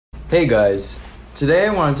Hey guys, today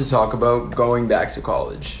I wanted to talk about going back to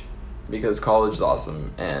college because college is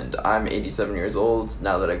awesome and I'm 87 years old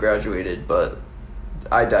now that I graduated, but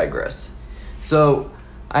I digress. So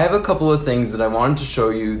I have a couple of things that I wanted to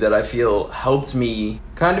show you that I feel helped me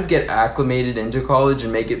kind of get acclimated into college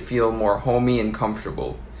and make it feel more homey and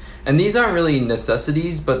comfortable. And these aren't really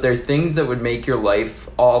necessities, but they're things that would make your life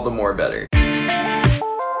all the more better.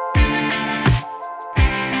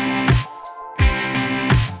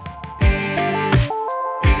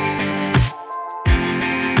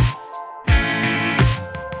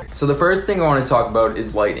 So the first thing I want to talk about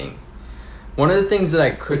is lighting. One of the things that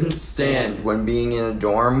I couldn't stand when being in a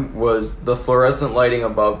dorm was the fluorescent lighting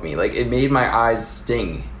above me. Like, it made my eyes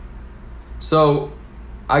sting. So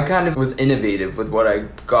I kind of was innovative with what I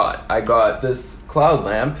got. I got this cloud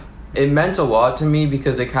lamp. It meant a lot to me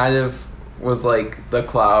because it kind of was like the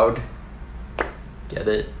cloud. Get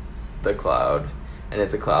it? The cloud. And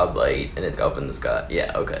it's a cloud light and it's up in the sky.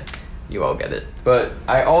 Yeah, okay. You all get it. But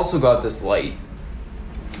I also got this light.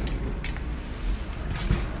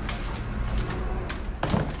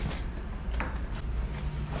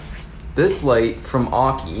 This light from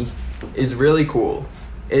Aki is really cool.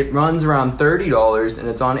 It runs around $30 and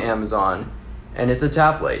it's on Amazon, and it's a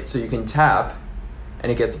tap light, so you can tap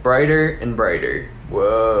and it gets brighter and brighter.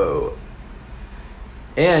 Whoa.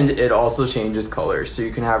 And it also changes color, so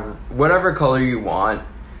you can have whatever color you want.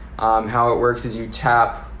 How it works is you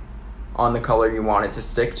tap on the color you want it to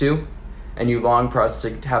stick to, and you long press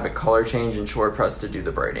to have it color change and short press to do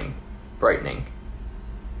the brightening. Brightening.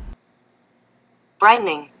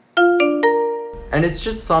 And it's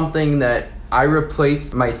just something that I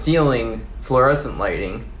replaced my ceiling fluorescent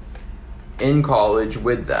lighting in college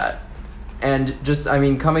with that. And just, I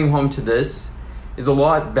mean, coming home to this is a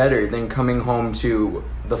lot better than coming home to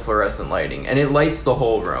the fluorescent lighting. And it lights the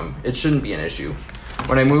whole room. It shouldn't be an issue.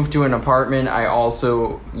 When I moved to an apartment, I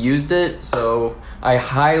also used it, so I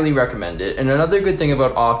highly recommend it. And another good thing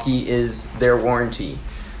about Aki is their warranty.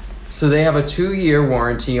 So they have a 2-year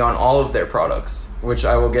warranty on all of their products, which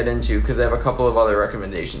I will get into because I have a couple of other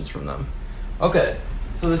recommendations from them. Okay,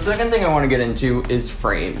 so the second thing I want to get into is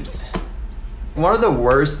frames. One of the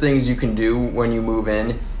worst things you can do when you move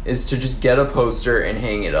in is to just get a poster and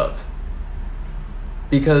hang it up.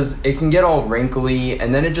 Because it can get all wrinkly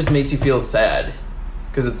and then it just makes you feel sad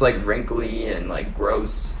because it's like wrinkly and like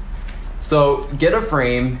gross. So get a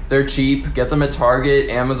frame, they're cheap, get them at Target,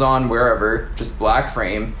 Amazon, wherever, just black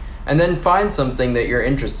frame. And then find something that you're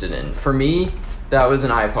interested in. For me, that was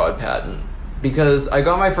an iPod patent. Because I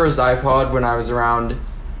got my first iPod when I was around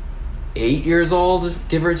 8 years old,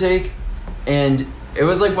 give or take. And it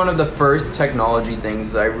was like one of the first technology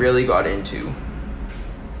things that I really got into.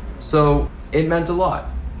 So it meant a lot.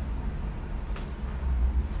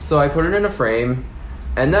 So I put it in a frame.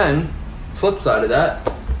 And then, flip side of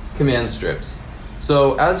that, command strips.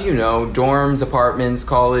 So as you know, dorms, apartments,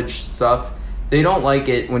 college stuff, they don't like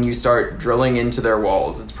it when you start drilling into their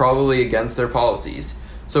walls. It's probably against their policies.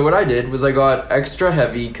 So what I did was I got extra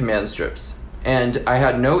heavy command strips, and I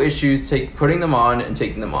had no issues putting them on and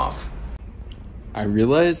taking them off. I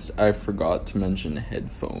realized I forgot to mention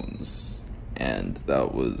headphones, and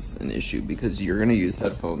that was an issue because you're gonna use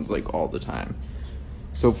headphones like all the time.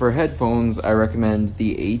 So for headphones, I recommend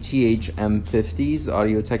the ATH M50s,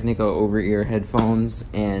 Audio-Technica over-ear headphones,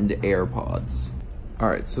 and AirPods.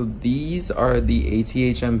 Alright, so these are the ATH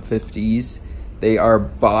M50s. They are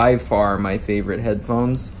by far my favorite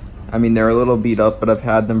headphones. I mean, they're a little beat up, but I've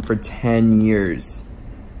had them for 10 years.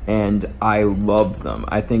 And I love them.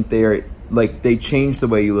 I think they are, like, they change the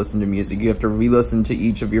way you listen to music. You have to re-listen to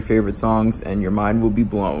each of your favorite songs, and your mind will be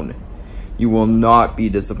blown. You will not be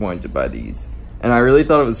disappointed by these. And I really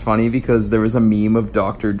thought it was funny because there was a meme of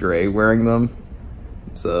Dr. Dre wearing them.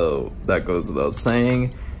 So that goes without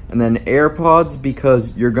saying. And then AirPods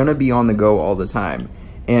because you're gonna be on the go all the time.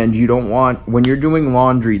 And you don't want, when you're doing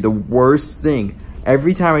laundry, the worst thing,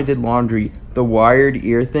 every time I did laundry, the wired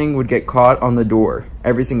ear thing would get caught on the door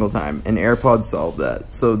every single time. And AirPods solved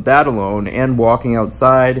that. So that alone, and walking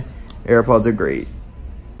outside, AirPods are great.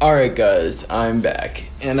 Alright guys, I'm back.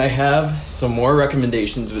 And I have some more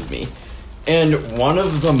recommendations with me. And one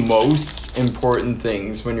of the most important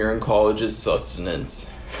things when you're in college is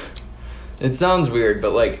sustenance. It sounds weird,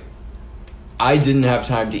 but like, I didn't have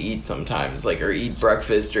time to eat sometimes, like, or eat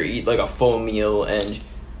breakfast or eat like a full meal. And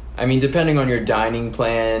I mean, depending on your dining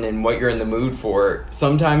plan and what you're in the mood for,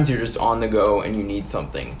 sometimes you're just on the go and you need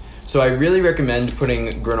something. So I really recommend putting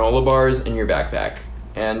granola bars in your backpack.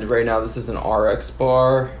 And right now this is an RX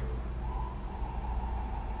bar.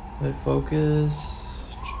 Let it focus.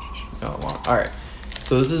 No, it won't. All right.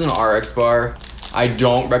 So this is an RX bar. I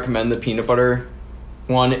don't recommend the peanut butter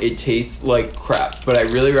one. It tastes like crap, but I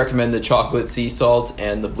really recommend the chocolate sea salt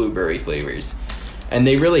and the blueberry flavors. And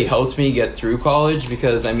they really helped me get through college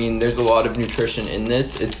because, I mean, there's a lot of nutrition in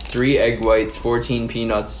this. It's 3 egg whites, 14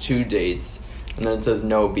 peanuts, 2 dates, and then it says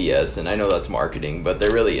no BS, and I know that's marketing, but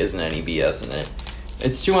there really isn't any BS in it.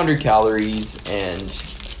 It's 200 calories, and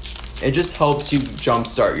it just helps you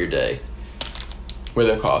jumpstart your day. With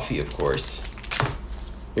a coffee, of course.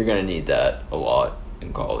 You're gonna need that a lot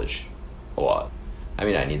in college. A lot. I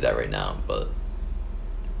mean, I need that right now, but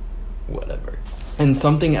whatever. And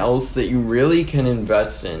something else that you really can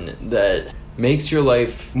invest in that makes your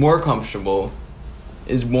life more comfortable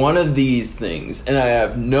is one of these things. And I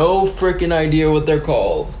have no freaking idea what they're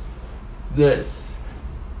called. This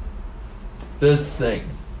thing.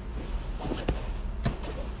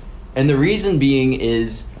 And the reason being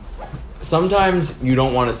is sometimes you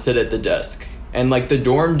don't want to sit at the desk. And like the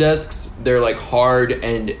dorm desks, they're like hard,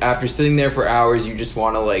 and after sitting there for hours, you just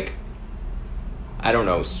want to like, I don't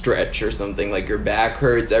know, stretch or something. Like your back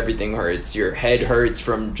hurts, everything hurts, your head hurts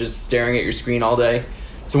from just staring at your screen all day.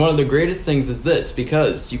 So one of the greatest things is this,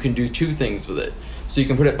 because you can do 2 things with it. So you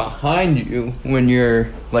can put it behind you when you're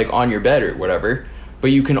like on your bed or whatever,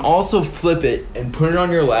 but you can also flip it and put it on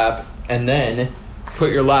your lap and then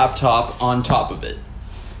put your laptop on top of it.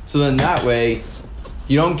 So then that way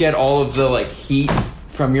you don't get all of the like heat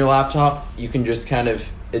from your laptop. You can just kind of,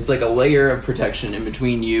 it's like a layer of protection in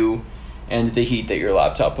between you and the heat that your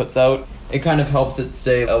laptop puts out. It kind of helps it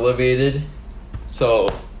stay elevated. So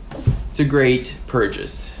it's a great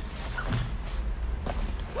purchase.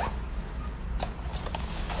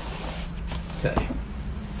 Okay.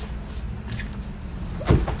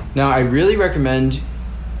 Now I really recommend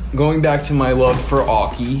going back to my love for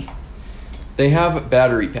Aki. They have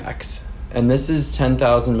battery packs, and this is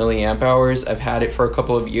 10,000 milliamp hours. I've had it for a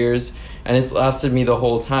couple of years, and it's lasted me the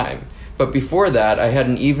whole time. But before that, I had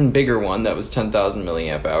an even bigger one that was 10,000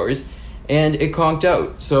 milliamp hours, and it conked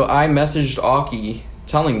out. So I messaged Aki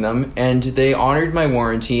telling them, and they honored my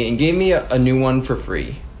warranty and gave me a new one for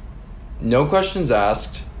free. No questions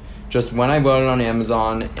asked, just when I bought it on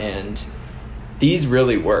Amazon, and these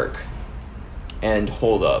really work and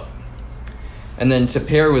hold up. And then to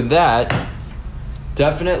pair with that,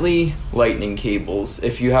 definitely lightning cables.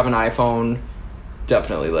 If you have an iPhone,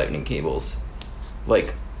 definitely lightning cables.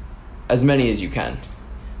 Like, as many as you can.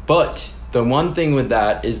 But the one thing with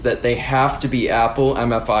that is that they have to be Apple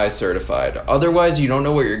MFI certified. Otherwise, you don't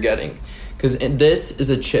know what you're getting. Because this is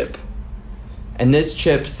a chip. And this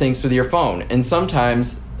chip syncs with your phone. And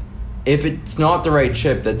sometimes, if it's not the right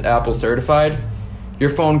chip that's Apple certified, your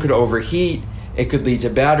phone could overheat. It could lead to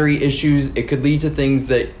battery issues. It could lead to things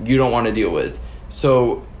that you don't want to deal with.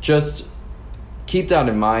 So just keep that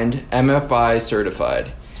in mind. MFI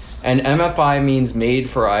certified. And MFI means made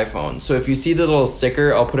for iPhone. So if you see the little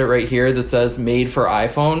sticker, I'll put it right here, that says made for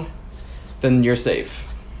iPhone, then you're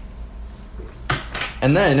safe.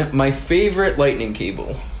 And then my favorite lightning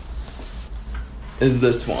cable is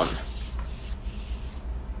this one.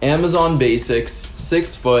 Amazon Basics,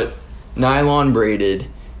 6 foot, nylon braided.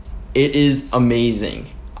 It is amazing.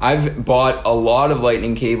 I've bought a lot of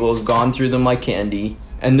lightning cables, gone through them like candy,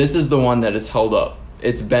 and this is the one that is held up.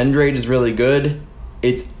 Its bend rate is really good.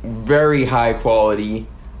 It's very high quality.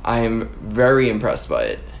 I am very impressed by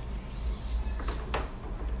it.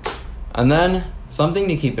 And then something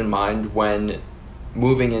to keep in mind when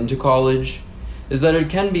moving into college is that it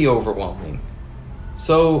can be overwhelming.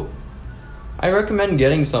 So I recommend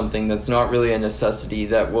getting something that's not really a necessity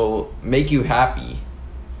that will make you happy.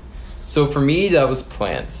 So for me, that was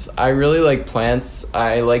plants. I really like plants.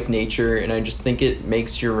 I like nature, and I just think it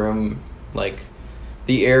makes your room, like,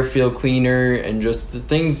 the air feel cleaner, and just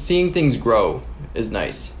seeing things grow is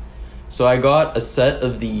nice. So I got a set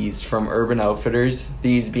of these from Urban Outfitters,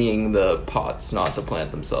 these being the pots, not the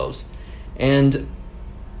plant themselves. And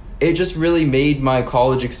it just really made my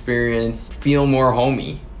college experience feel more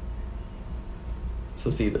homey. So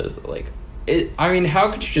see this, like, I mean,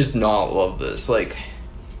 how could you just not love this? Like,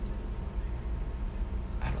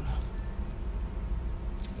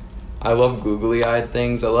 I love googly-eyed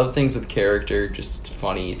things. I love things with character, just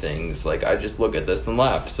funny things. Like, I just look at this and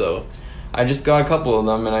laugh. So I just got a couple of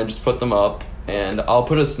them, and I just put them up. And I'll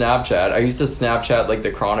put a Snapchat. I used to Snapchat, like, the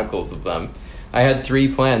chronicles of them. I had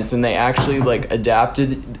 3 plants, and they actually, like,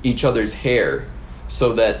 adapted each other's hair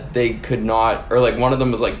so that they could not... Or, like, one of them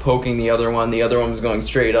was, like, poking the other one was going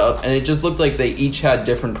straight up. And it just looked like they each had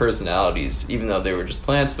different personalities, even though they were just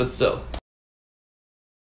plants, but still.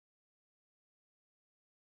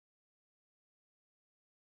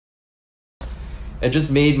 It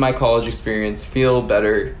just made my college experience feel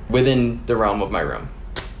better within the realm of my room.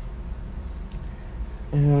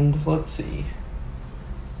 And let's see.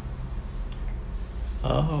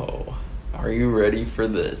 Oh, are you ready for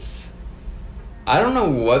this? I don't know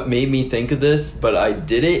what made me think of this, but I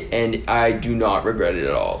did it and I do not regret it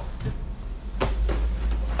at all.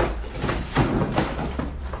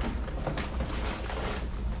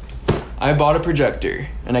 I bought a projector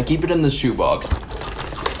and I keep it in the shoebox.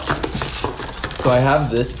 So I have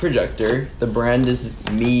this projector. The brand is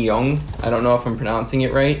Mi Young. I don't know if I'm pronouncing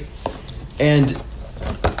it right. And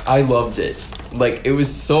I loved it. Like, it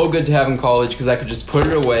was so good to have in college because I could just put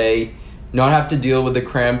it away, not have to deal with a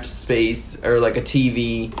cramped space or like a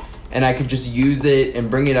TV, and I could just use it and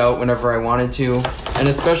bring it out whenever I wanted to. And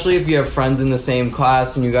especially if you have friends in the same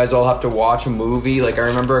class and you guys all have to watch a movie. Like, I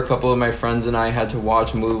remember a couple of my friends and I had to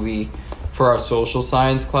watch a movie for our social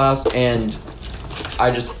science class, and I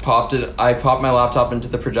popped my laptop into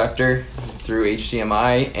the projector through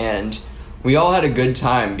HDMI, and we all had a good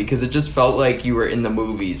time because it just felt like you were in the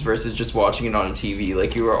movies versus just watching it on a TV.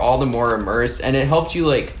 Like, you were all the more immersed, and it helped you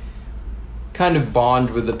like kind of bond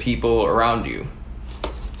with the people around you.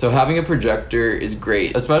 So having a projector is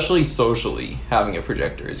great, especially socially. Having a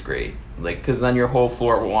projector is great, like, because then your whole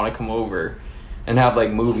floor will want to come over and have like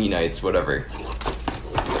movie nights, whatever.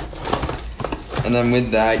 And then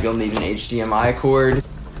with that, you'll need an HDMI cord.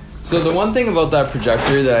 So the one thing about that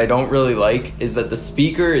projector that I don't really like is that the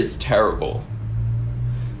speaker is terrible.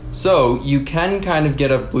 So you can kind of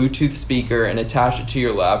get a Bluetooth speaker and attach it to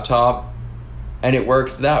your laptop, and it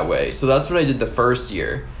works that way. So that's what I did the first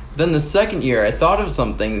year. Then the second year, I thought of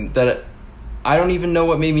something that I don't even know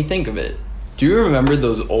what made me think of it. Do you remember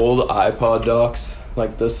those old iPod docks?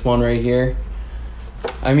 Like this one right here?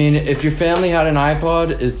 I mean, if your family had an iPod,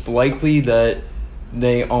 it's likely that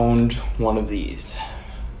they owned one of these.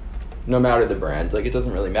 No matter the brand, like, it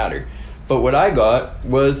doesn't really matter. But what I got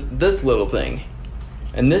was this little thing.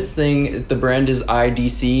 And this thing, the brand is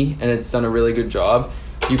IDC, and it's done a really good job.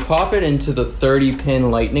 You pop it into the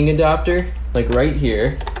 30-pin lightning adapter, like right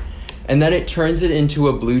here, and then it turns it into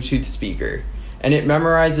a Bluetooth speaker. And it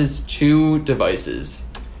memorizes 2 devices.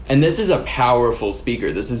 And this is a powerful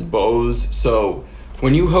speaker. This is Bose, so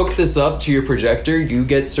when you hook this up to your projector, you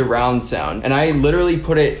get surround sound. And I literally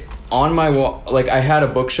put it on my wall. Like, I had a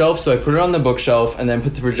bookshelf, so I put it on the bookshelf and then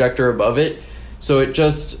put the projector above it. So it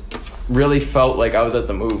just really felt like I was at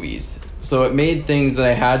the movies. So it made things that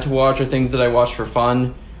I had to watch or things that I watched for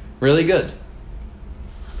fun really good.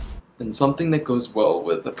 And something that goes well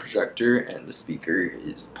with a projector and a speaker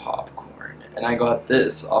is popcorn. And I got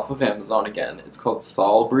this off of Amazon again. It's called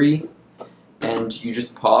Salisbury. And you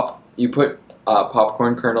just put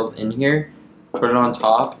popcorn kernels in here, put it on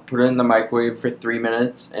top, put it in the microwave for 3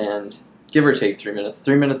 minutes, and give or take 3 minutes,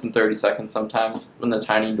 3 minutes and 30 seconds sometimes in the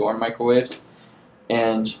tiny dorm microwaves,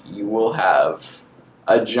 and you will have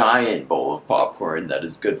a giant bowl of popcorn that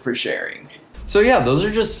is good for sharing. So yeah, those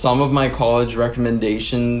are just some of my college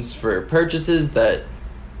recommendations for purchases that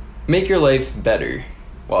make your life better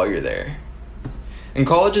while you're there. And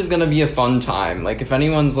college is going to be a fun time. Like, if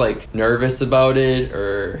anyone's like nervous about it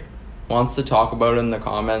or wants to talk about it in the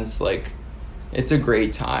comments, like, it's a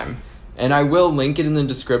great time. And I will link it in the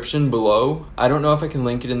description below. I don't know if I can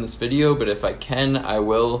link it in this video, but if I can, I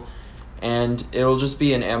will. And it'll just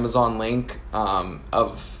be an Amazon link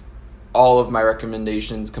of all of my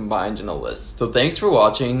recommendations combined in a list. So thanks for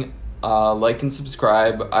watching. Like and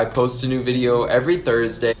subscribe. I post a new video every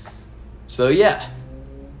Thursday. So yeah.